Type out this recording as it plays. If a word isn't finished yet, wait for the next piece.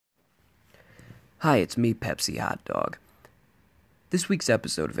Hi, it's me, Pepsi Hot Dog. This week's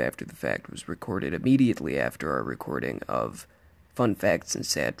episode of After the Fact was recorded immediately after our recording of Fun Facts and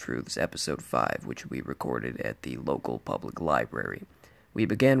Sad Truths, Episode 5, which we recorded at the local public library. We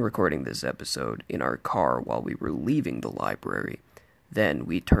began recording this episode in our car while we were leaving the library. Then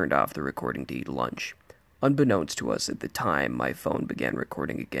we turned off the recording to eat lunch. Unbeknownst to us at the time, my phone began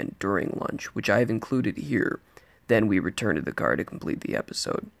recording again during lunch, which I have included here. Then we returned to the car to complete the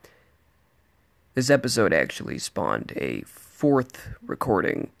episode. This episode actually spawned a fourth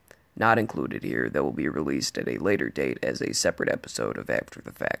recording, not included here, that will be released at a later date as a separate episode of After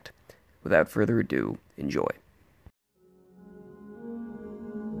the Fact. Without further ado, enjoy.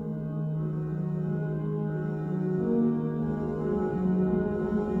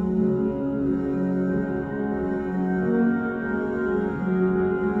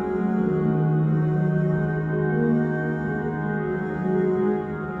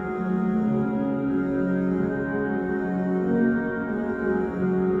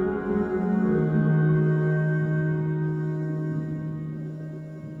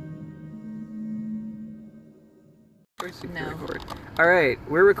 No. Alright,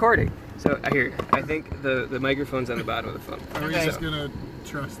 we're recording. So, here, I think the microphone's on the bottom of the phone. Are we just gonna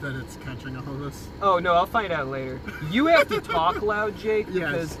trust that it's catching all of this? Oh, no, I'll find out later. You have to talk loud, Jake,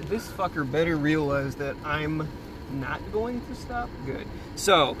 Yes. because this fucker better realize that I'm not going to stop. Good.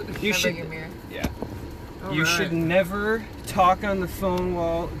 So, you should... Your mirror. Yeah. All You right. should never talk on the phone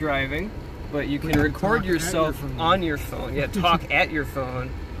while driving, but you can record talk yourself at your phone. on your phone. Yeah, talk at your phone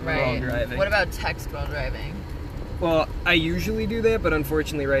while Right. driving. What about text while driving? Well, I usually do that, but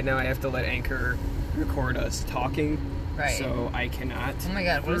unfortunately right now I have to let Anchor record us talking, Right. so I cannot. Oh my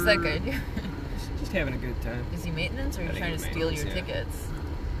god, what is that guy do? Just having a good time. Is he maintenance or are you I think trying to he's steal your maintenance, yeah. tickets?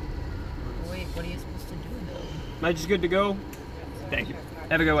 Wait, what are you supposed to do though? Am I just good to go? Thank you.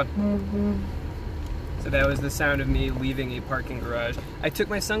 Have a good one. So that was the sound of me leaving a parking garage. I took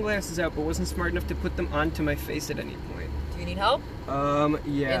my sunglasses out, but wasn't smart enough to put them onto my face at any point. Do you need help?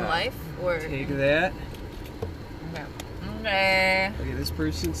 Yeah. In life? Or Take that. Okay. Okay. Okay, this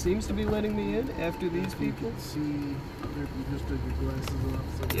person seems to be letting me in after these You people. can see you just took your glasses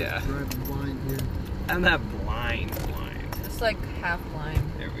off, so Yeah. you're driving blind here. I'm not blind. Just like half blind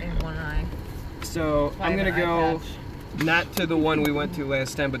There we in go. one eye. So Why I'm have gonna an eye go patch? not to the one we went to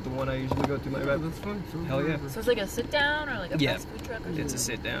last time, but the one I usually go to. My Yeah, bad. that's fine. So Hell yeah. So it's like a sit down or like a Yeah. fast food truck or something? It's a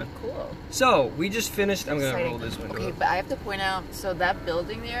sit down. Cool. So we just finished. I'm gonna Exciting. roll this window Okay, up. but I have to point out, so that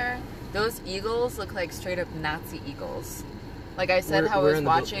building there, those eagles look like straight up Nazi eagles. Like I said, how I Where was in the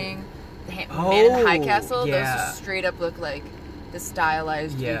watching the Man in High Castle, yeah. those just straight up look like the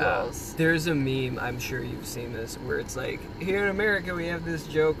stylized eagles. There's a meme, I'm sure you've seen this, where it's like, here in America we have this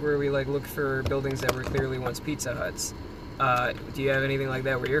joke where we like look for buildings that were clearly once Pizza Huts. Do you have anything like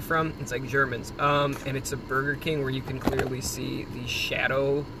that where you're from? It's like Germans. And it's a Burger King where you can clearly see the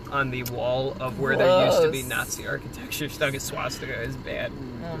shadow on the wall of where there used to be Gross. Nazi architecture stuck as swastika. Is bad.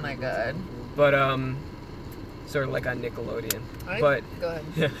 Oh my god. But, sort of like on Nickelodeon. Alright, But go ahead.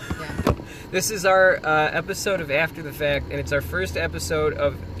 Yeah. This is our episode of After the Fact, and it's our first episode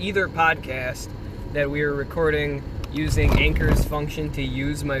of either podcast that we are recording using Anchor's function to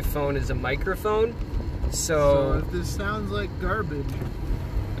use my phone as a microphone. So So, if this sounds like garbage,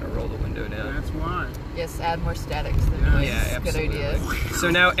 I'm gonna roll the window down. that's why. Yes, add more static to the Yeah. noise. Yeah, Good absolutely. idea. So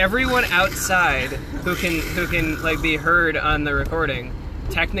now everyone outside who can like be heard on the recording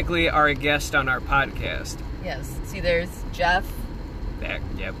technically are a guest on our podcast. Yes. See, there's Jeff,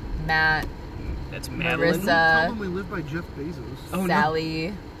 Yep, Matt, that's Madeline. Marissa. Tell them we live by Jeff Bezos. Oh, no.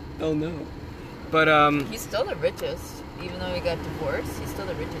 Sally. Oh no. But He's still the richest. Even though he got divorced, he's still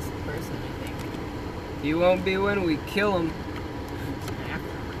the richest person, I think. he won't be when we kill him.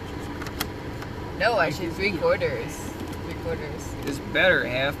 No, actually, three quarters. His better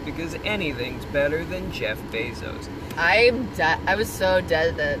half, because anything's better than Jeff Bezos. I was so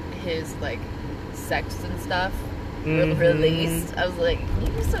dead that his like sex and stuff were released. I was like,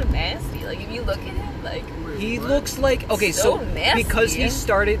 he's so nasty. Like if you look at him, like He looks like So nasty. because he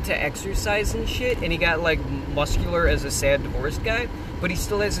started to exercise and shit, and he got like muscular as a sad divorced guy, but he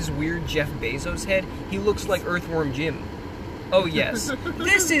still has his weird Jeff Bezos head. He looks like Earthworm Jim. Oh yes,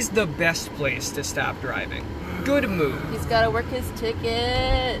 this is the best place to stop driving. Good move. he's got to work his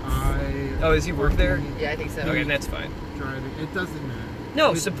tickets. Oh, does he work there? Yeah, I think so. Okay, that's fine. Driving. It doesn't matter.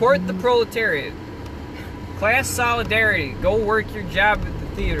 No, support the proletariat. Class solidarity. Go work your job at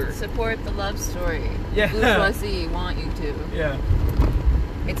the theater. Support the love story. Yeah. Bourgeoisie want you to. Yeah.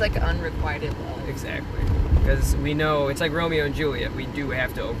 It's like unrequited love. Exactly. Because we know, it's like Romeo and Juliet. We do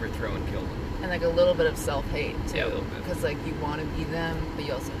have to overthrow and kill them. And like a little bit of self-hate too. Yeah, a little bit. Because like you want to be them, but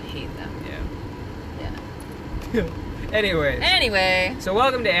you also hate them. Yeah. Yeah. Anyway, Anyway. so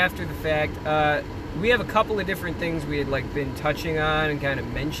welcome to After the Fact. We have a couple of different things we had been touching on and kind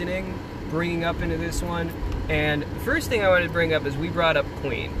of mentioning, bringing up into this one. And the first thing I wanted to bring up is we brought up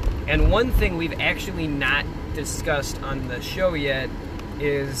Queen. And one thing we've actually not discussed on the show yet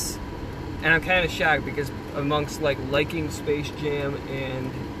is, and I'm kind of shocked because amongst liking Space Jam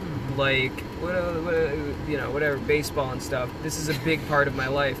and whatever baseball and stuff, this is a big part of my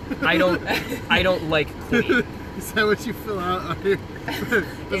life. I don't like Queen. Is that what you fill out on your...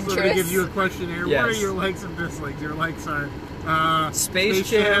 This will give you a questionnaire. Yes. What are your likes and dislikes? Your likes are Space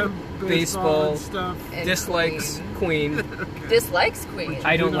Jam, baseball, and stuff. And dislikes Queen. Okay. Dislikes Queen.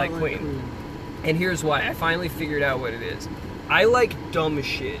 I don't like Queen. And here's why. I finally figured out what it is. I like dumb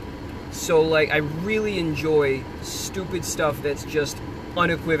shit. So, I really enjoy stupid stuff that's just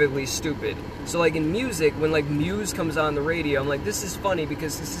unequivocally stupid. So, in music, when, Muse comes on the radio, I'm like, this is funny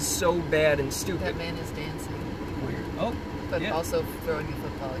because this is so bad and stupid. That man is dancing. Weird. Oh, But yeah. also throwing a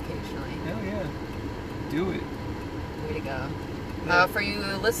football occasionally. Hell yeah. Do it. Way to go. Yeah. For you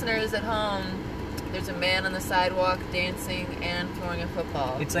listeners at home, there's a man on the sidewalk dancing and throwing a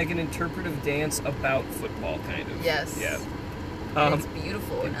football. It's like an interpretive dance about football, kind of. Yes. Yeah. And it's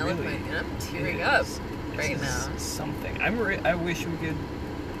beautiful and it really eloquent, and I'm tearing It up is. right This is now. something. I wish we could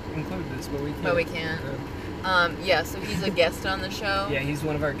include this, but we can't. But we can't. Yeah, so he's a guest on the show. Yeah, he's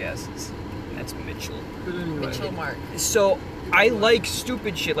one of our guests. That's Mitchell. But anyway, Mitchell Mark. So I like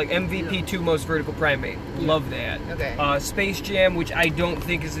stupid shit like MVP 2 Most Vertical Primate. Yeah. Love that. Okay. Space Jam, which I don't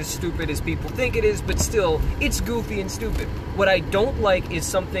think is as stupid as people think it is, but still, it's goofy and stupid. What I don't like is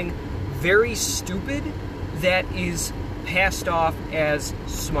something very stupid that is passed off as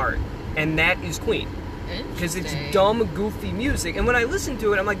smart, and that is Queen. Because it's Interesting. dumb, goofy music. And when I listen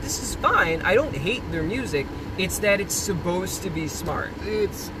to it, I'm like, this is fine. I don't hate their music. It's that it's supposed to be smart. So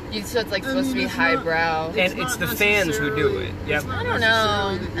it's supposed to be it's highbrow. And it's not the fans who do necessarily- it. it's Yep. not I don't know.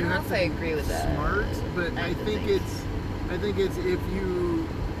 necessarily that I you don't know have if to I be agree with that. Smart, but I think it's if you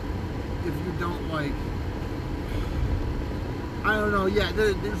don't like. I don't know. Yeah,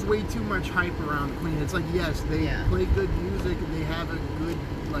 there's way too much hype around Queen. It's like, yes, they Yeah. play good music and they have a good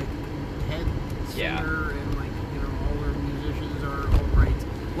head singer Yeah. and all their musicians are all right.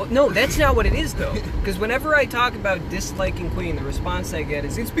 Well, no, that's not what it is, though. Because whenever I talk about disliking Queen, the response I get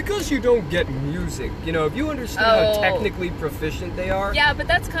is, it's because you don't get music. If you understand how Oh. technically proficient they are. Yeah, but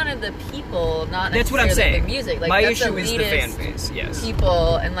that's kind of the people, not That's what I'm necessarily saying. the music. My That's issue is the fan elitist base, yes.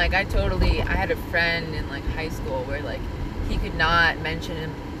 people, and I had a friend in high school where he could not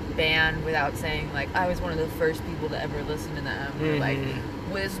mention a band without saying I was one of the first people to ever listen to them,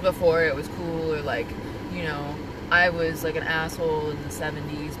 or was before it was cool, or I was an asshole in the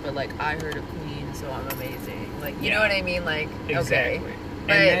 70s, but I heard of Queen, so I'm amazing. You know what I mean? Exactly. Okay.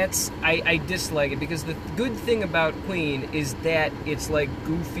 But, And that's, I dislike it, because the good thing about Queen is that it's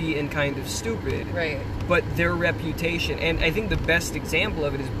goofy and kind of stupid. right. But their reputation, and I think the best example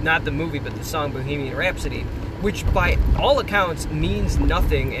of it is not the movie, but the song Bohemian Rhapsody, which by all accounts means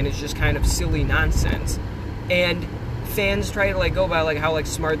nothing and is just kind of silly nonsense. And fans try to go by how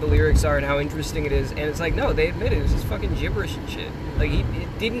smart the lyrics are and how interesting it is, and it's no, they admit it was just fucking gibberish and shit.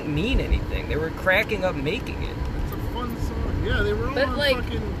 It didn't mean anything. They were cracking up making it. It's a fun song. Yeah, they were all But, on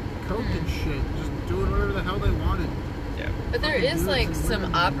fucking coke and shit, just doing whatever the hell they wanted. Yeah. But there Fucking is dudes and some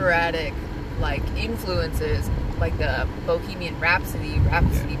women. operatic influences, the Bohemian Rhapsody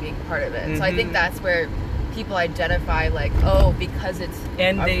being part of it. So I think Mhm. that's where people identify because it's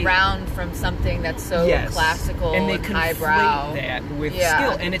And they- around from something that's so Yes. classical and they and conflate highbrow. that with Yeah.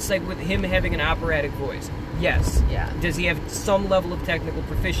 skill, and it's with him having an operatic voice. Yes. Yeah. Does he have some level of technical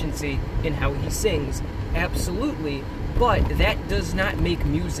proficiency in how he sings? Absolutely. But that does not make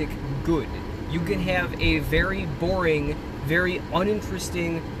music good. You can have a very boring, very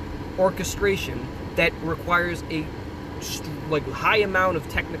uninteresting orchestration that requires a high amount of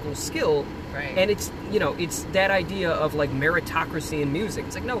technical skill. Right. And it's that idea of meritocracy in music.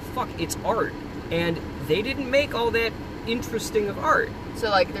 It's no, fuck, it's art. And they didn't make all that interesting of art.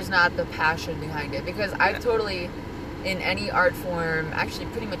 So there's not the passion behind it, because I totally, in any art form, actually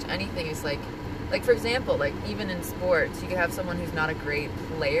pretty much anything is for example, even in sports, you could have someone who's not a great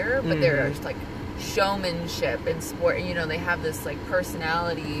player, but they're just showmanship in sport. They have this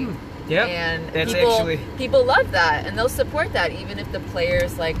personality. Yep, And that's people, actually- people love that, and they'll support that even if the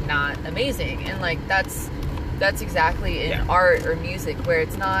player's not amazing. And that's exactly in Yeah. art or music, where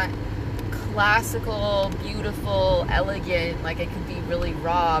it's not classical, beautiful, elegant. It could be really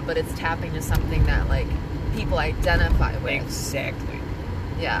raw, but it's tapping to something that people identify with. Exactly.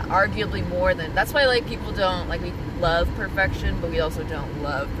 Yeah, arguably more than... That's why, like, people don't... Like, we love perfection, but we also don't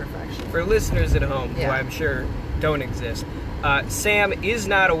love perfection. For listeners at home, who Yeah. I'm sure don't exist, Sam is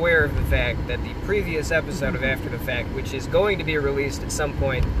not aware of the fact that the previous episode of After the Fact, which is going to be released at some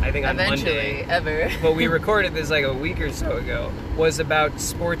point, I think on Eventually, Monday, ever. but we recorded this like a week or so ago, was about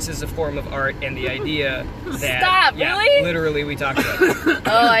sports as a form of art and the idea that... Stop, yeah, really? Literally, we talked about it.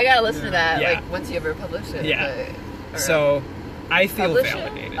 Oh, I gotta listen to that, Yeah. like, once you ever publish it. Yeah. But, So, I feel publish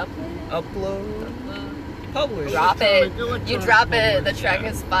validated. it? Upload Upload. it? Publish. Drop it. Electronic You drop it, the publish, track yeah.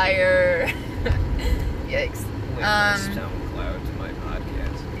 is fire. Yikes. Link this SoundCloud to my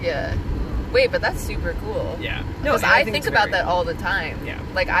podcast. Yeah. Wait, but that's super cool. Yeah. Because and I think think it's about very- that all the time. Yeah.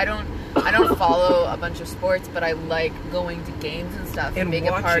 Like, I don't follow a bunch of sports, but I like going to games and stuff And being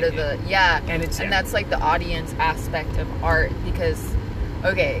a part watching of the and it's- that's like the audience aspect of art because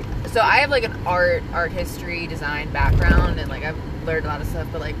okay, so I have like an art history design background and like I've learned a lot of stuff,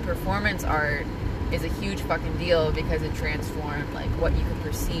 but like performance art is a huge fucking deal because it transformed like what you could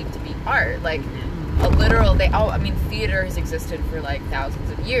perceive to be art. Like a literal theater has existed for like thousands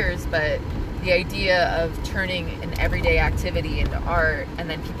of years, but the idea of turning an everyday activity into art and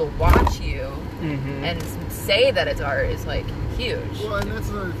then people watch you and say that it's art is like huge. Well, and that's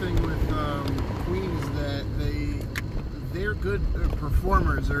another thing with Queen is that they're good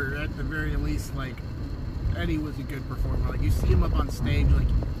performers, or at the very least, like Eddie was a good performer. Like you see him up on stage, like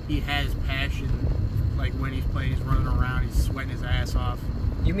he has passion. Like when he's playing, he's running around, he's sweating his ass off.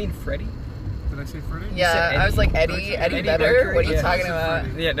 You mean Freddie? Did I say Freddie? Yeah, I was like Eddie Eddie better. Becker? What are you Yeah. talking I said about?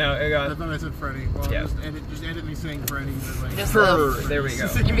 Freddie. Yeah, no, go I on. thought I said Freddie. Well, Yeah. just edit me saying Freddie. But like, Just There we go.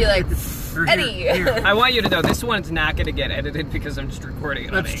 You'd be like Or Eddie. here. I want you to know this one's not going to get edited because I'm just recording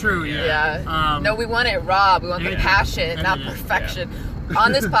it. That's on true, Anchor. Yeah. No, we want it raw. We want the Yeah. passion, not Yeah. perfection.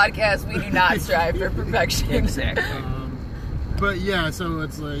 On this podcast, we do not strive for perfection. Exactly. But yeah, so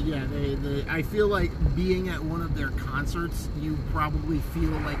it's like, yeah, I feel like being at one of their concerts, you probably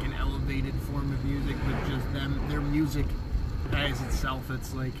feel like an elevated form of music, but just their music as itself,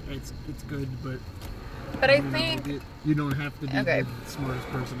 it's like, it's good, but But I think you don't have to be Okay. the smartest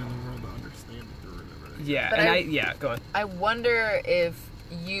person in the world to understand it or whatever. Yeah, But and go on. I wonder if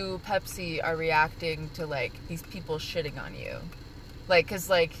you, Pepsi, are reacting to like these people shitting on you. Like, cause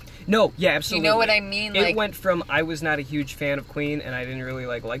like, No, yeah, absolutely. you know what I mean? It Like, went from I was not a huge fan of Queen and I didn't really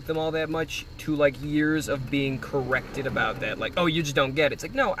like them all that much to like years of being corrected about that. Like, oh, you just don't get it. It's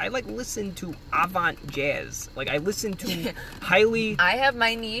like, no, I like listen to avant jazz. Like, I listen to highly. I have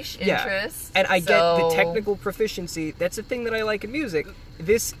my niche interests, and I get the so- technical proficiency. That's a thing that I like in music.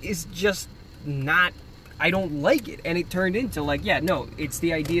 This is just not. I don't like it, and it turned into like, yeah, no, it's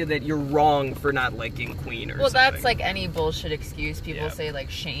the idea that you're wrong for not liking Queen or Well, something. that's like any bullshit excuse. People Yeah. say like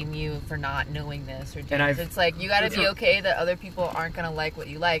shame you for not knowing this or doing And this. It's like you got to be okay that other people aren't gonna like what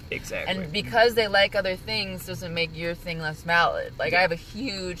you like. Exactly. And because they like other things doesn't make your thing less valid. Like I have a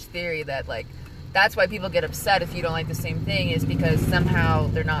huge theory that like that's why people get upset if you don't like the same thing is because somehow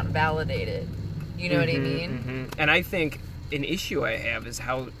they're not validated. You know what I mean? And I think an issue I have is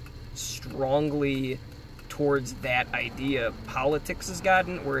how strongly towards that idea politics has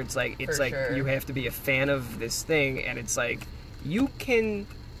gotten, where it's like sure. you have to be a fan of this thing, and it's like you can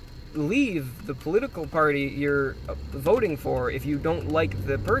leave the political party you're voting for if you don't like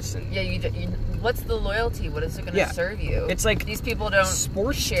the person. Yeah, you what's the loyalty? What is it going to serve you? It's like these people don't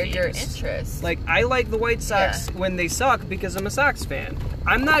sports share your teams. interests. Like, I like the White Sox when they suck because I'm a Sox fan.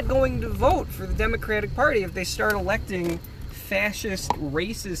 I'm not going to vote for the Democratic Party if they start electing fascist,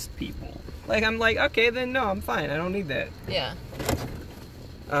 racist people. Like, I'm like, okay, then no, I'm fine. I don't need that. Yeah.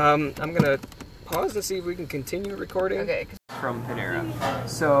 I'm gonna pause to see if we can continue recording. Okay. From Panera.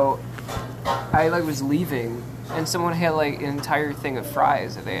 So, I was leaving, and someone had an entire thing of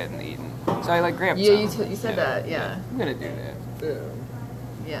fries that they hadn't eaten. So I grabbed Yeah, some. you said that. Yeah. I'm gonna do that.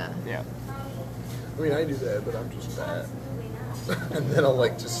 Yeah. Yeah. I mean, I do that, but I'm just fat. And then I'll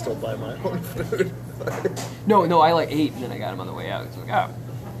just still buy my own food. No, I ate, and then I got them on the way out. It's like, oh.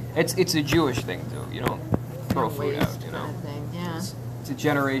 It's a Jewish thing, too. You don't throw food out, you know? Yeah. It's a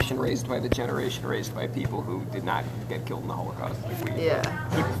generation raised by the generation raised by people who did not get killed in the Holocaust. Like we Yeah.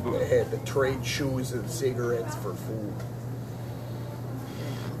 keep food. They had to trade shoes and cigarettes for food.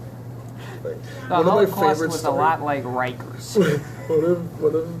 The One of my Holocaust favorite was a stories. lot like Rikers.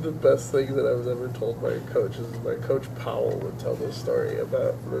 One of the best things that I was ever told by a coach is my coach Powell would tell this story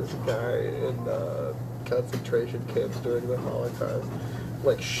about this guy in concentration camps during the Holocaust.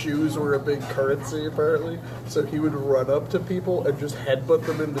 Shoes were a big currency apparently, so he would run up to people and just headbutt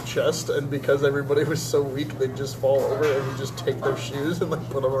them in the chest, and because everybody was so weak they'd just fall over and he'd just take their shoes and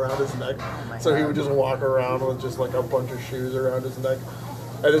put them around his neck. So he would just walk around with just a bunch of shoes around his neck.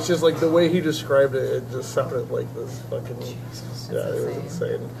 And it's just like the way he described it, it just sounded like this fucking. Jesus, Yeah, it was insane.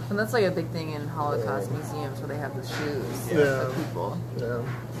 insane. And that's like a big thing in Holocaust museums where they have the shoes of people. Yeah.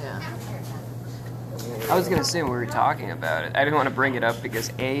 Yeah. I was gonna say when we were talking about it, I didn't want to bring it up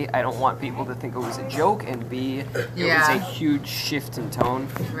because A, I don't want people to think it was a joke, and B, it was a huge shift in tone.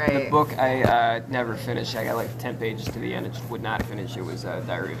 Right. The book I never finished. I got like 10 pages to the end. It just would not finish. It was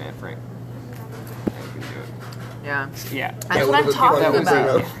Diary of Anne Frank. I couldn't do it. Yeah. Yeah. That's what I'm talking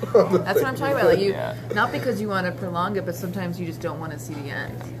about. That's That's what I'm talking about. Like not because you want to prolong it, but sometimes you just don't want to see the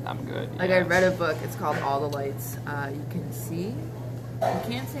end. I'm good. Like I read a book. It's called All the Lights You Can See.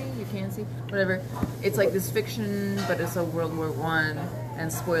 You can't see, whatever. It's like this fiction, but it's a World War I,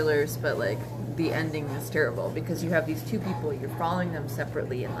 and spoilers, but like the ending is terrible because you have these two people, you're following them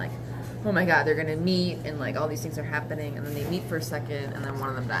separately, and like, oh my god, they're gonna meet, and like all these things are happening, and then they meet for a second, and then one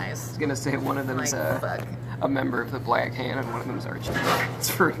of them dies. I was gonna say one of them is fuck. a member of the Black Hand, and one of them is Archie.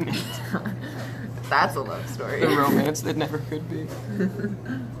 It's for me. That's a love story. The romance that never could be.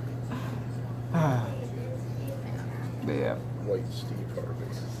 But yeah. White Steve Harvey.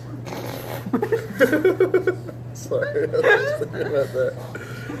 Sorry, I was thinking about that.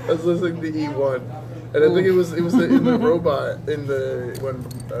 I was listening to E1, and I think it was in the robot when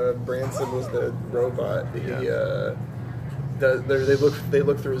Branson was the robot. They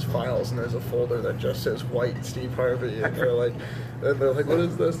look through his files, and there's a folder that just says White Steve Harvey, and they're like, what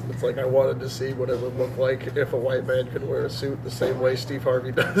is this? It's like, I wanted to see what it would look like if a white man could wear a suit the same way Steve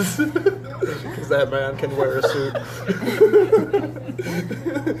Harvey does, because that man can wear a suit.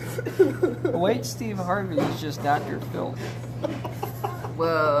 White Steve Harvey is just Dr. Phil.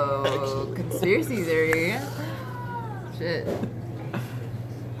 Whoa, conspiracy theory. Shit.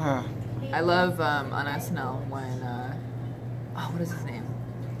 I love on SNL when what is his name?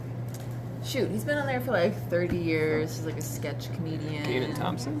 Shoot, he's been on there for like 30 years. He's like a sketch comedian. Kenan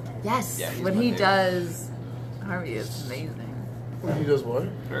Thompson? Yes. Yeah, when he does Harvey, it's amazing. When he does what?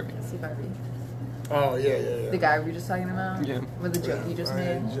 Steve Harvey. Oh yeah. The guy we were just talking about? Yeah. With the joke you just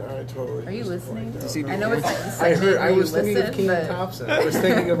made? I totally. Are you listening? I know it's like the I segment heard. where I you was thinking of listen, Kenan but- Thompson. I was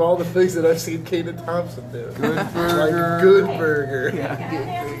thinking of all the things that I've seen Kenan Thompson do. Good Burger. Like Good Burger. Yeah.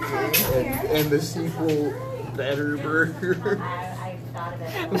 And the sequel, Better Burger.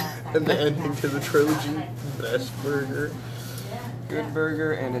 And the ending to the trilogy, Best Burger. Good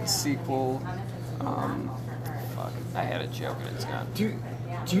Burger and its sequel. Fuck. I had a joke and it's gone.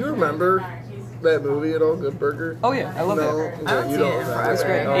 Do you remember that movie at all, Good Burger? Oh yeah, I love that. I haven't you seen don't it in remember. forever. That's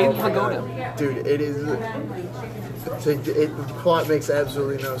great. Oh, Abe my God. Pagoda. Dude, it is. The plot makes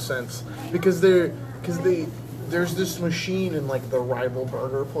absolutely no sense because there's this machine in like the rival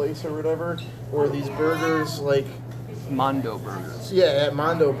burger place or whatever where these burgers like. Mondo Burgers. Yeah, at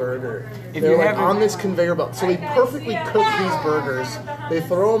Mondo Burger. If They're you like haven't- on this conveyor belt. So they perfectly cook these burgers. They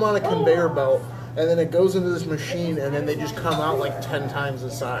throw them on a conveyor belt, and then it goes into this machine, and then they just come out like 10 times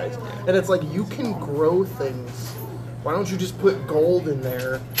the size. And it's like, you can grow things. Why don't you just put gold in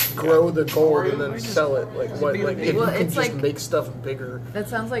there, grow the gold, and then sell it? Like what? Like if Well, you can it's just like- make stuff bigger. That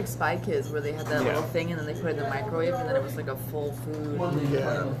sounds like Spy Kids, where they had that little thing and then they put it in the microwave and then it was like a full food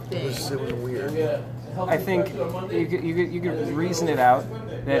Yeah, thing. it was weird. I think you could reason it out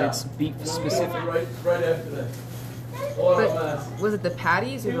that it's beef specific. But was it the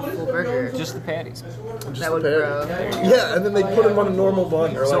patties or the full burger? Just the patties. Just That would the grow. Yeah, and then they put them on a normal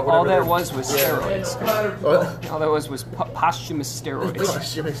bun. Or So like all whatever that was steroids. What? All that was posthumous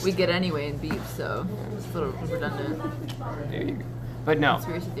steroids. We get anyway in beef, so it's a little redundant. There you go. But no,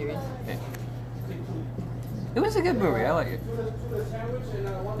 Conspiracy theories. it was a good movie. I like it,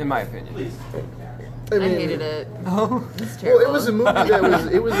 in my opinion. I hated it. Oh, It's Well, terrible. it was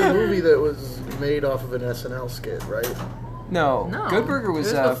a movie that was made off of an SNL skit, right? no. No, Good Burger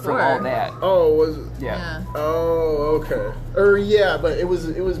was it was from before. all that. Oh, was it? Yeah. Oh, okay. Or yeah, but it was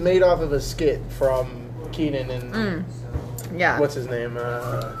made off of a skit from Kenan and Yeah. what's his name?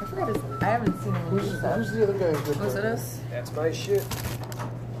 I forgot his I haven't seen him in Who's stuff. the other guy? in Good Was it Burger? us? That's my shit.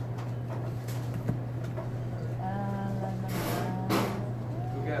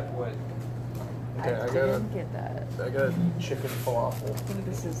 We got what? Okay, I got didn't get that. chicken falafel. I think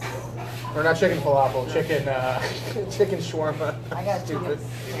this is. Or not chicken falafel, chicken chicken shawarma. I got Stupid.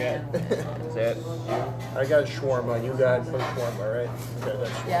 Is that I got shawarma. You got shawarma, right? Okay, that's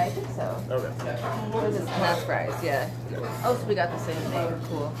shawarma. Yeah, I think so. Okay. What is this? Hash fries, yeah. Oh, so we got the same thing.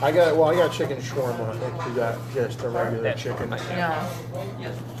 Cool. I got chicken shawarma. I think you got just a regular chicken. Yeah.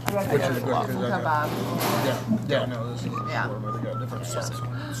 I got Which is chicken good, 'cause I got- kebab. Yeah, no, this is Yeah. shawarma. They got different sauce.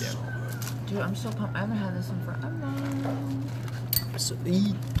 Yeah. Dude, I'm so pumped. I haven't had this one forever.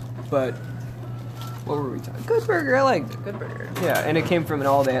 But What were we talking? Good Burger, I liked it. Good Burger. Yeah, and it came from an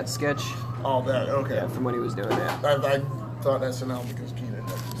All That sketch. All that, okay. Yeah, from when he was doing that. I thought SNL because Keenan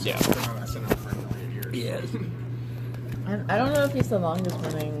had been on SNL for a million years. Yeah. I don't know if he's the longest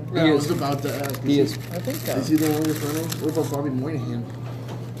running. Yeah, I was about to ask. He is. I think so. Is he the longest running? What about Bobby Moynihan?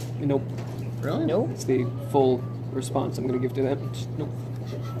 Nope. Really? Nope. It's the full response I'm going to give to that. Just, nope.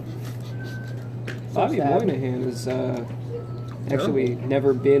 Bobby sad. Moynihan has actually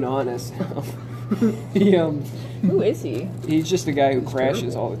never been on SNL. Who is he? He's just a guy who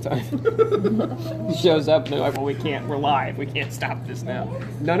crashes all the time. He shows up and they're like, well, we're live. We can't stop this now.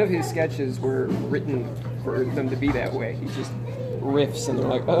 None of his sketches were written for them to be that way. He just riffs and they're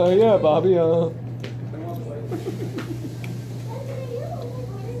like, yeah, Bobby,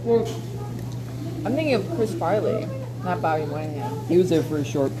 Well, I'm thinking of Chris Farley, not Bobby Moynihan. He was there for a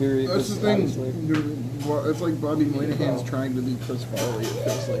short period. That's the thing. Honestly. It's like Bobby Moynihan's trying to be Chris Farley. It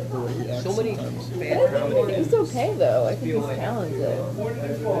feels like the way he acts So many sometimes. bad comedy. He's okay though. I think he's talented.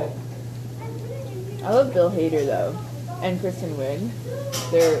 I love Bill Hader though, and Kristen Wiig.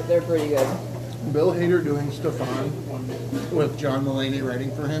 They're pretty good. Bill Hader doing Stefan with John Mulaney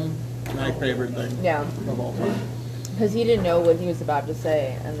writing for him. My favorite thing Yeah, of all time. because he didn't know what he was about to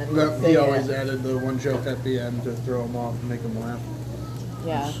say, and then That, say he it. always added the one joke at the end to throw him off and make him laugh.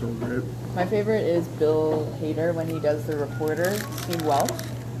 Yeah. So great. My favorite is Bill Hader when he does the reporter, Steve Welch.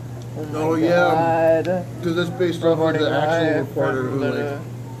 Oh, my yeah. God. Because that's based off of Reporting the actual live reporter from who, the-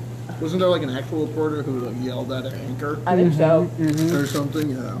 wasn't there like an actual reporter who like yelled at an anchor I think so. or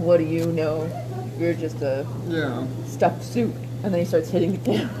something? Yeah. What do you know? You're just a Yeah. stuffed suit. And then he starts hitting it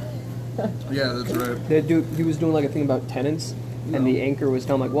down. Yeah, that's right. That dude, he was doing like a thing about tenants, and the anchor was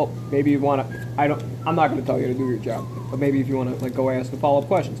telling like, well, maybe you want to. I'm not going to tell you to do your job, but maybe if you want to like go ask the follow-up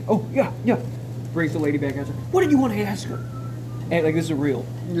questions. Oh yeah. Brings the lady back and says, what did you want to ask her? And like this is real.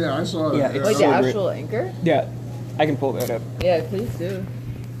 Yeah, I saw it. Yeah, it's Like so the great. actual anchor? Yeah, I can pull that up. Yeah, please do.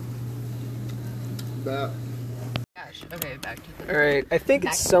 That. Gosh. Okay, back to the. All right, I think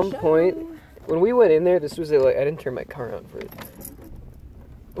Back at to the some show. point when we went in there, this was at like I didn't turn my car on for it.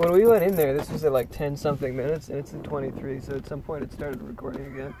 When we went in there, this was at like 10-something minutes, and it's at 23. So at some point, it started recording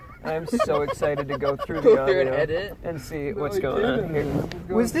again. I'm so excited to go through the Go through and audio edit. and see what's you going on didn't. here.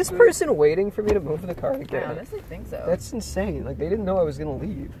 It was Was this going person waiting for me to move the car I again? honestly think so. That's insane. Like they didn't know I was gonna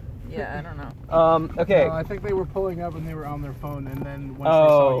leave. Yeah, I don't know. Okay. No, I think they were pulling up and they were on their phone, and then once they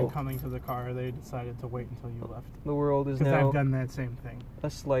saw Oh. you coming to the car, they decided to wait until you left. The world is Because now I've done that same thing. a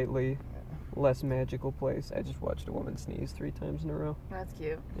slightly less magical place. I just watched a woman sneeze 3 times in a row. That's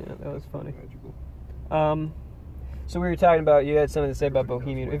cute. Yeah, that was funny. So we were talking about, you had something to say about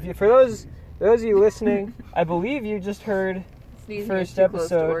Bohemian. For those of you listening, I believe you just heard Sneezing First is too close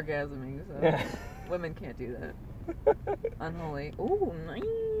to episode. orgasming, so Yeah. women can't do that. Unholy. Ooh, nice.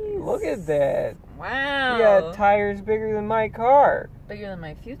 Look at that. Wow. You got tires bigger than my car. Bigger than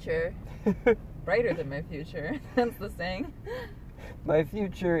my future. Brighter than my future. That's the saying. My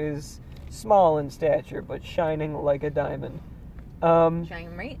future is small in stature, but shining like a diamond.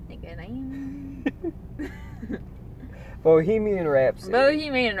 Shining bright like a diamond. Bohemian Rhapsody.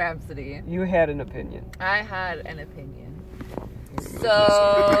 Bohemian Rhapsody. You had an opinion. I had an opinion.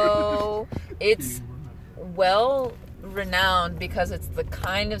 So, it's well renowned because it's the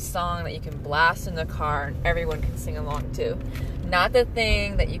kind of song that you can blast in the car and everyone can sing along to. Not the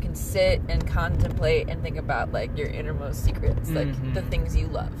thing that you can sit and contemplate and think about, like, your innermost secrets, like the things you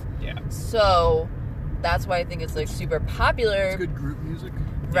love. Yeah. So, that's why I think it's, like, super popular. It's good group music.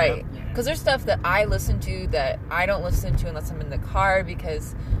 Right. Because there's stuff that I listen to that I don't listen to unless I'm in the car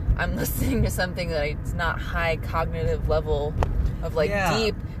because I'm listening to something that it's not high cognitive level of, like, Yeah.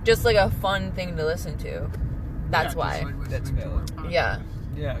 deep. Just, like, a fun thing to listen to. That's why. That's valid. Yeah.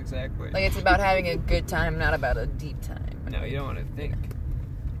 Yeah, exactly. Like, it's about having a good time, not about a deep time. No, you don't want to think.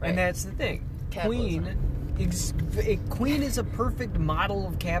 Right. And that's the thing. Capitalism. Queen is a perfect model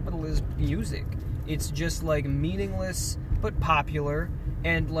of capitalist music. It's just like meaningless but popular,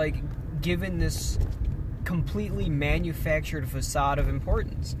 and like given this completely manufactured facade of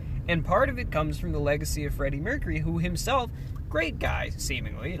importance. And part of it comes from the legacy of Freddie Mercury, who himself, great guy,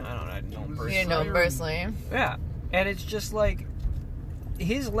 seemingly. I don't know him You personally. didn't know him personally. Yeah, and it's just like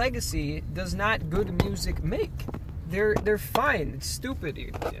his legacy does not good music make. They're fine. It's stupid.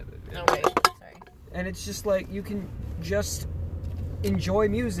 No, wait. Sorry. And it's just like you can just enjoy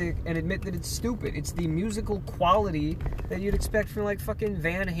music and admit that it's stupid. It's the musical quality that you'd expect from like fucking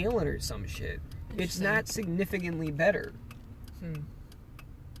Van Halen or some shit. It's not significantly better.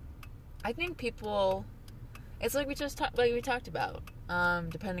 I think people... It's like we talked about.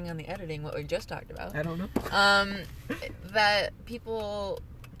 Depending on the editing, what we just talked about. I don't know. That people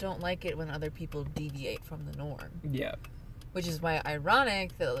don't like it when other people deviate from the norm. Yeah. Which is why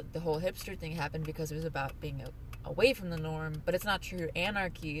ironic that the whole hipster thing happened, because it was about being away from the norm, but it's not true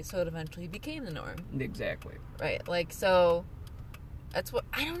anarchy, so it eventually became the norm. Exactly. Right, like, so, that's what,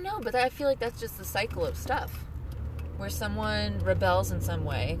 I don't know, but I feel like that's just the cycle of stuff. Where someone rebels in some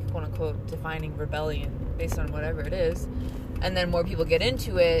way, quote-unquote, defining rebellion based on whatever it is, and then more people get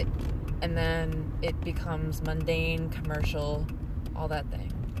into it, and then it becomes mundane, commercial, all that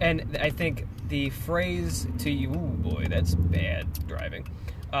thing. And I think the phrase to use... Ooh, boy, that's bad driving.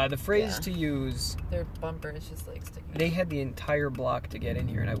 The phrase to use... Their bumper is just, like, sticking They had the entire block to get in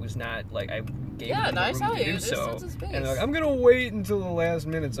here, and I was not, like, I gave them the I room saw to you. do There's so. tons of space. And they're like, I'm going to wait until the last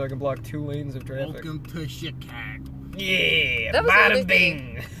minute so I can block 2 lanes of traffic. Welcome to Chicago. Yeah, That was the other bada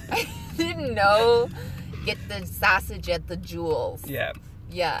thing. bing. I didn't know. Get the sausage at the Jewels. Yeah.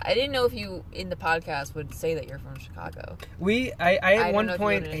 Yeah, I didn't know if you, in the podcast, would say that you're from Chicago. I at don't one know if you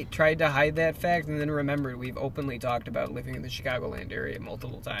point wanted- tried to hide that fact, and then remembered we've openly talked about living in the Chicagoland area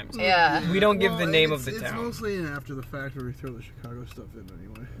multiple times. Yeah. We don't give the name of the It's town. mostly an after the fact where we throw the Chicago stuff in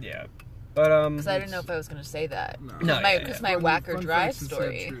anyway. Yeah. But, Because I didn't know if I was going to say that. No. No, yeah, Because yeah. my Whacker Fun Drive facts and sad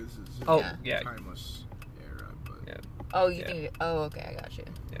story. truths is Oh, Yeah. yeah. timeless era, but Yeah. Oh, you Yeah. think... Oh, okay, I got you.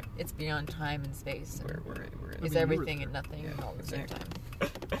 Yeah. It's beyond time and space. And We're in it's you were everything there. and nothing Yeah, all at the same exactly. time.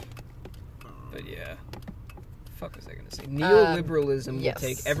 But yeah. Fuck was I gonna say? Neoliberalism yes. will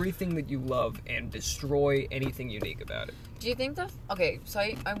take everything that you love and destroy anything unique about it. Do you think that... Okay, so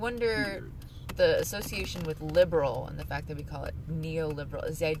I wonder... The association with liberal and the fact that we call it neoliberal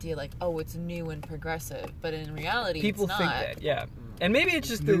is the idea like, oh, it's new and progressive, but in reality, People it's think not. that, yeah. And maybe it's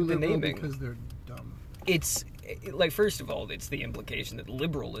just the New liberal naming. because they're dumb. It's like, first of all, it's the implication that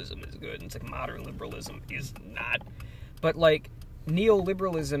liberalism is good, and it's like modern liberalism is not. But like,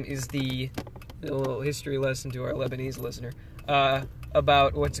 neoliberalism is a little history lesson to our Lebanese listener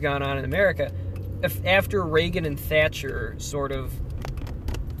about what's gone on in America. After Reagan and Thatcher sort of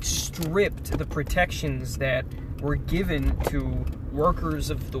stripped the protections that were given to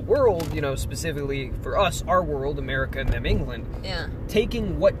workers of the world, you know, specifically for us, our world, America and them England, Yeah.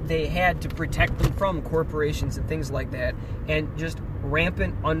 taking what they had to protect them from corporations and things like that, and just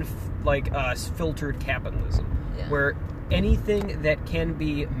rampant, filtered capitalism, Yeah. where anything that can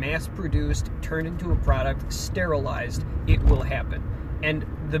be mass-produced, turned into a product, sterilized, it will happen. And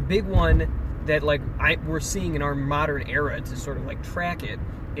the big one that we're seeing in our modern era to sort of like track it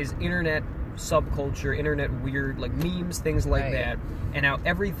is internet subculture, internet weird, like memes, things like Right. that, and how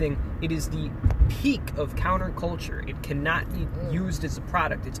everything, it is the peak of counterculture. It cannot be used as a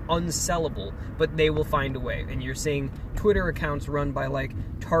product. It's unsellable, but they will find a way. And you're seeing Twitter accounts run by like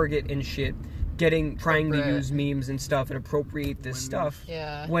Target and shit trying to Corporate. use memes and stuff and appropriate this stuff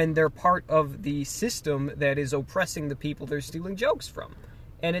Yeah. when they're part of the system that is oppressing the people they're stealing jokes from.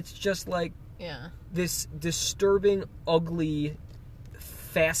 And it's just like Yeah. this disturbing, ugly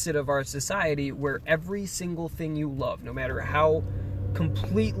facet of our society where every single thing you love, no matter how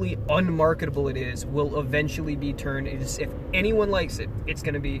completely unmarketable it is, will eventually be turned. If anyone likes it,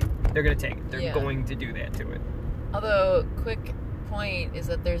 they're going to take it. They're Yeah. going to do that to it. Although, quick point is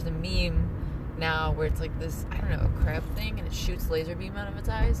that there's a meme now where it's like this, I don't know, a crab thing, and it shoots laser beam out of its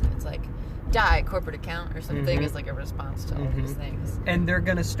eyes, and it's like, die, corporate account, or something, Mhm. is like a response to all these things. And they're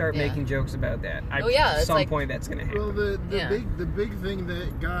going to start Yeah. making jokes about that. It's At some like- point, that's going to happen. Well, the Yeah. big thing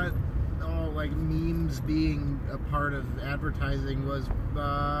that got all like memes being a part of advertising was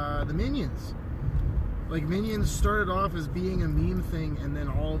the Minions. Like Minions started off as being a meme thing, and then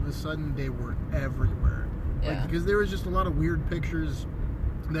all of a sudden they were everywhere. Yeah. Because there was just a lot of weird pictures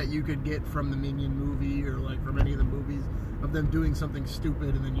that you could get from the Minion movie or like from any of the movies of them doing something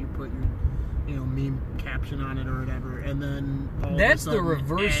stupid, and then you put your meme caption on it or whatever, and then all That's of a the sudden,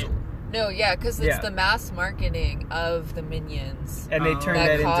 reversal. No, yeah, because it's Yeah. the mass marketing of the Minions And they turn that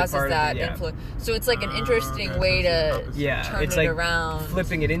that into causes part that of it. Yeah. influence. So it's like an interesting okay, way so to it's Yeah, turn it's it like around.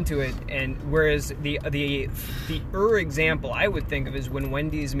 flipping it into it, and whereas the example I would think of is when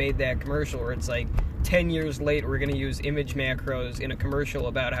Wendy's made that commercial where it's like 10 years late we're going to use image macros in a commercial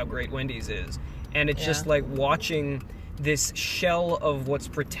about how great Wendy's is, and it's just like watching this shell of what's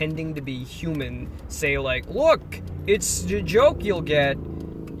pretending to be human say like, look, it's a joke you'll get,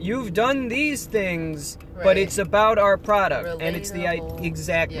 you've done these things, but Right. it's about our product. And it's Relatable.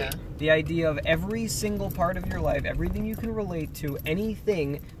 exactly Yeah. the idea of every single part of your life, everything you can relate to,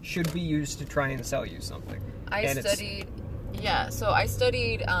 anything should be used to try and sell you something. I studied,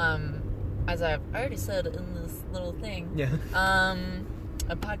 as I've already said in this little thing, Yeah.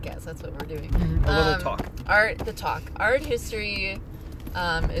 a podcast, that's what we're doing. A little talk. Art history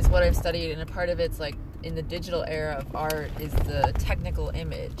is what I've studied, and a part of it's like in the digital era of art is the technical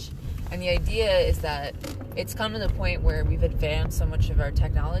image. And the idea is that it's come to the point where we've advanced so much of our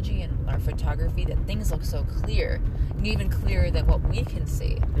technology and our photography that things look so clear, and even clearer than what we can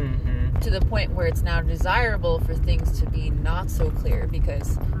see. Mm-hmm. To the point where it's now desirable for things to be not so clear,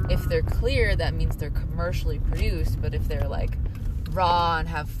 because if they're clear, that means they're commercially produced, but if they're like raw and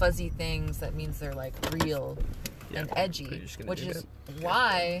have fuzzy things, that means they're like real and edgy, which is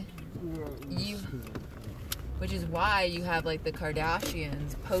why you have like the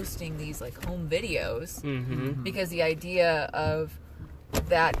Kardashians posting these like home videos, because the idea of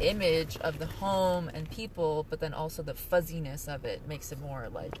that image of the home and people, but then also the fuzziness of it makes it more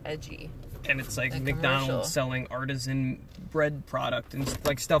like edgy. And it's like and McDonald's commercial. selling artisan bread product and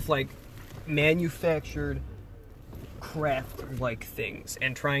like stuff like manufactured craft like things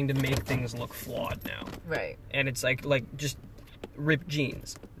and trying to make things look flawed now. Right. And it's like just ripped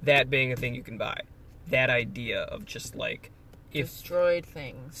jeans, that being a thing you can buy. That idea of just like if Destroyed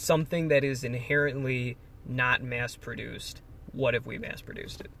things. something that is inherently not mass produced, what if we mass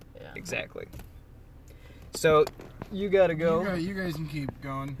produced it? Yeah. Exactly. So you gotta go. You guys can keep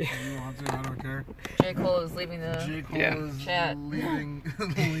going if you want to. I don't care. J. Cole is leaving the J. Cole Yeah. is Chat. leaving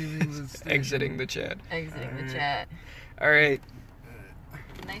the station. Exiting the chat. exiting the chat. All right.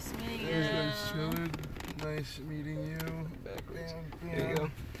 Nice meeting You you. guys chilling. Nice meeting you. Backwards. Yeah, There you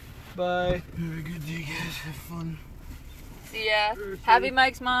go. Bye. Have a good day, guys. Have fun. See ya. Happy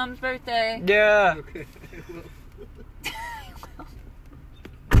Mike's mom's birthday. Yeah. Okay.